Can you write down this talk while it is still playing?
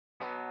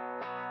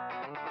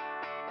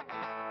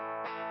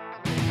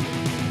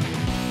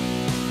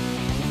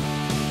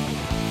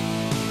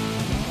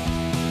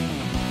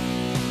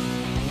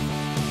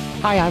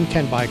Hi, I'm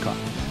Ken Bykoff.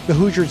 The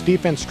Hoosiers'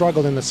 defense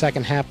struggled in the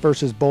second half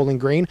versus Bowling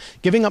Green,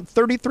 giving up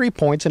 33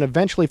 points and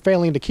eventually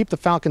failing to keep the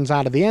Falcons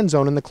out of the end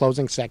zone in the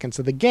closing seconds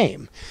of the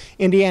game.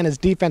 Indiana's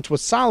defense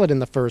was solid in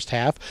the first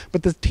half,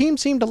 but the team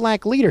seemed to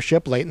lack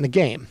leadership late in the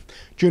game.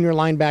 Junior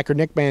linebacker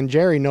Nick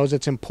Mangieri knows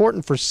it's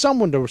important for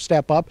someone to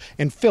step up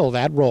and fill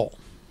that role.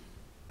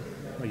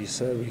 Like you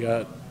said, we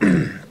got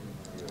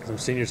some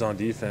seniors on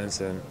defense,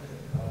 and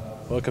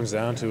what it comes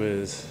down to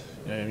is,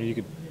 you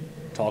could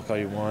talk all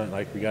you want.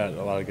 Like, we got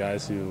a lot of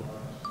guys who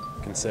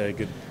can say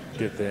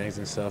good things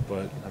and stuff,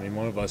 but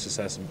one of us just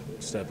has to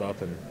step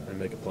up and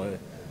make a play.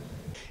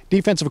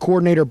 Defensive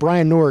coordinator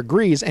Brian Noor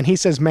agrees, and he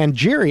says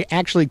Mangieri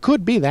actually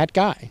could be that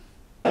guy.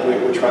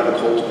 We're trying to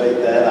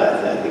cultivate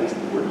that. I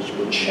think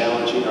we're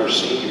challenging our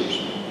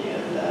seniors,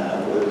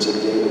 and whether it's a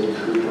David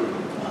Cooper,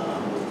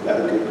 we've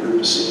got a good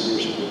group of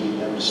seniors, and we need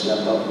them to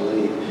step up and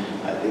lead.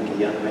 I think a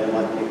young man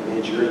like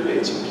Nick Mangieri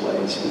made some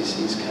plays.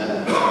 He's kind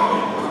of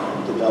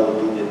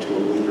developing into a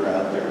leader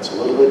out there. It's a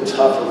little bit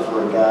tougher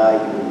for a guy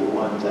who you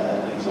want.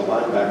 He's a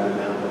linebacker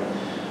now, but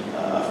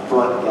a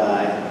front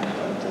guy.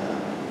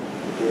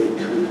 But David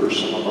Cooper,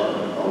 some of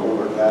our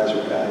older guys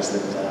are guys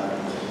that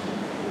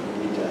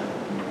we need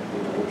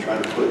to, we're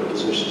trying to put in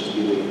positions to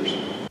be leaders.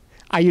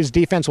 IU's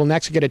defense will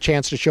next get a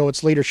chance to show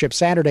its leadership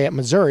Saturday at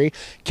Missouri.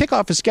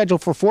 Kickoff is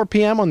scheduled for 4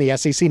 p.m. on the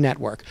SEC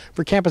Network.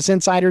 For Campus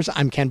Insiders,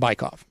 I'm Ken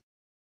Bykoff.